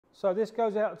So this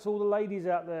goes out to all the ladies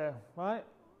out there, right?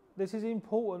 This is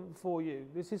important for you.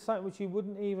 This is something which you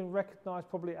wouldn't even recognise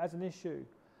probably as an issue,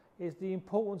 is the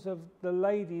importance of the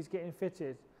ladies getting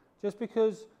fitted. Just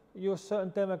because you're a certain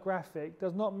demographic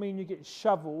does not mean you get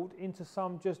shoveled into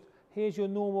some just, here's your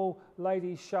normal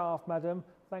ladies shaft, madam,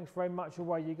 thanks very much,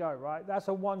 away you go, right? That's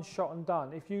a one shot and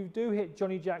done. If you do hit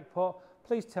Johnny Jackpot,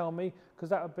 please tell me, because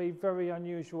that would be very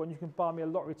unusual and you can buy me a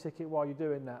lottery ticket while you're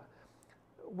doing that.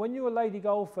 When you're a lady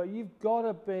golfer, you've got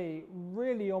to be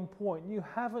really on point. You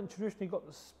haven't traditionally got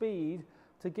the speed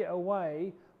to get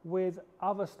away with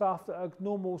other stuff that a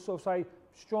normal sort of say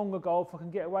stronger golfer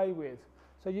can get away with.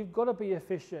 So you've got to be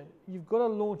efficient. You've got to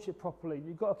launch it properly.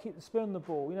 You've got to keep the spin on the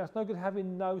ball. You know, it's no good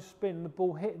having no spin, the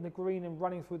ball hitting the green and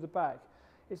running through the back.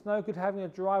 It's no good having a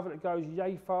driver that goes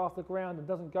yay far off the ground and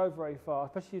doesn't go very far,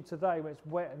 especially today when it's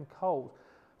wet and cold.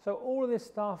 So all of this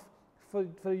stuff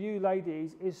for you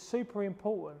ladies is super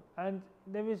important, and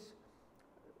there is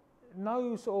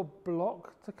no sort of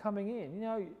block to coming in. You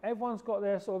know, everyone's got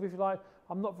their sort of, if you like,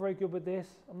 I'm not very good with this,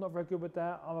 I'm not very good with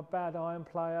that, I'm a bad iron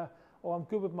player, or I'm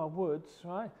good with my woods,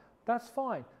 right? That's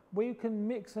fine. We can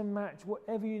mix and match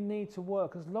whatever you need to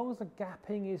work. As long as the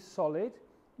gapping is solid,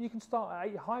 you can start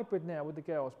a hybrid now with the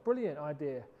girls. Brilliant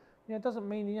idea. You know, it doesn't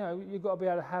mean, you know, you've got to be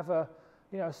able to have a,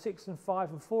 you know, 6 and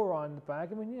 5 and 4 iron in the bag.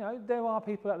 I mean, you know, there are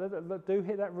people out there that do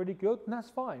hit that really good, and that's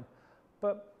fine.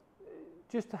 But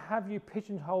just to have you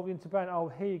pigeonholed into band, oh,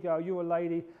 here you go, you're a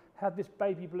lady, have this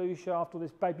baby blue shaft or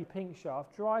this baby pink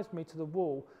shaft, drives me to the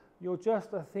wall. You're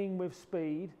just a thing with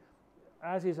speed,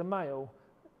 as is a male.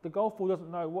 The golf ball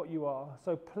doesn't know what you are,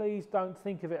 so please don't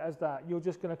think of it as that. You're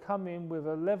just going to come in with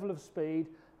a level of speed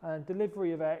and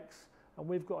delivery of X, and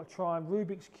we've got to try and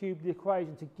Rubik's Cube the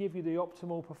equation to give you the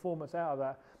optimal performance out of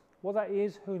that. What that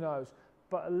is, who knows,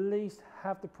 but at least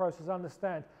have the process,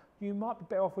 understand. You might be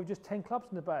better off with just 10 clubs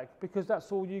in the bag, because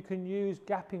that's all you can use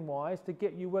gapping wise to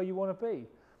get you where you want to be.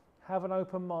 Have an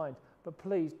open mind, but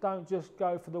please don't just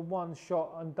go for the one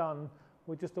shot and done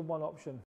with just the one option.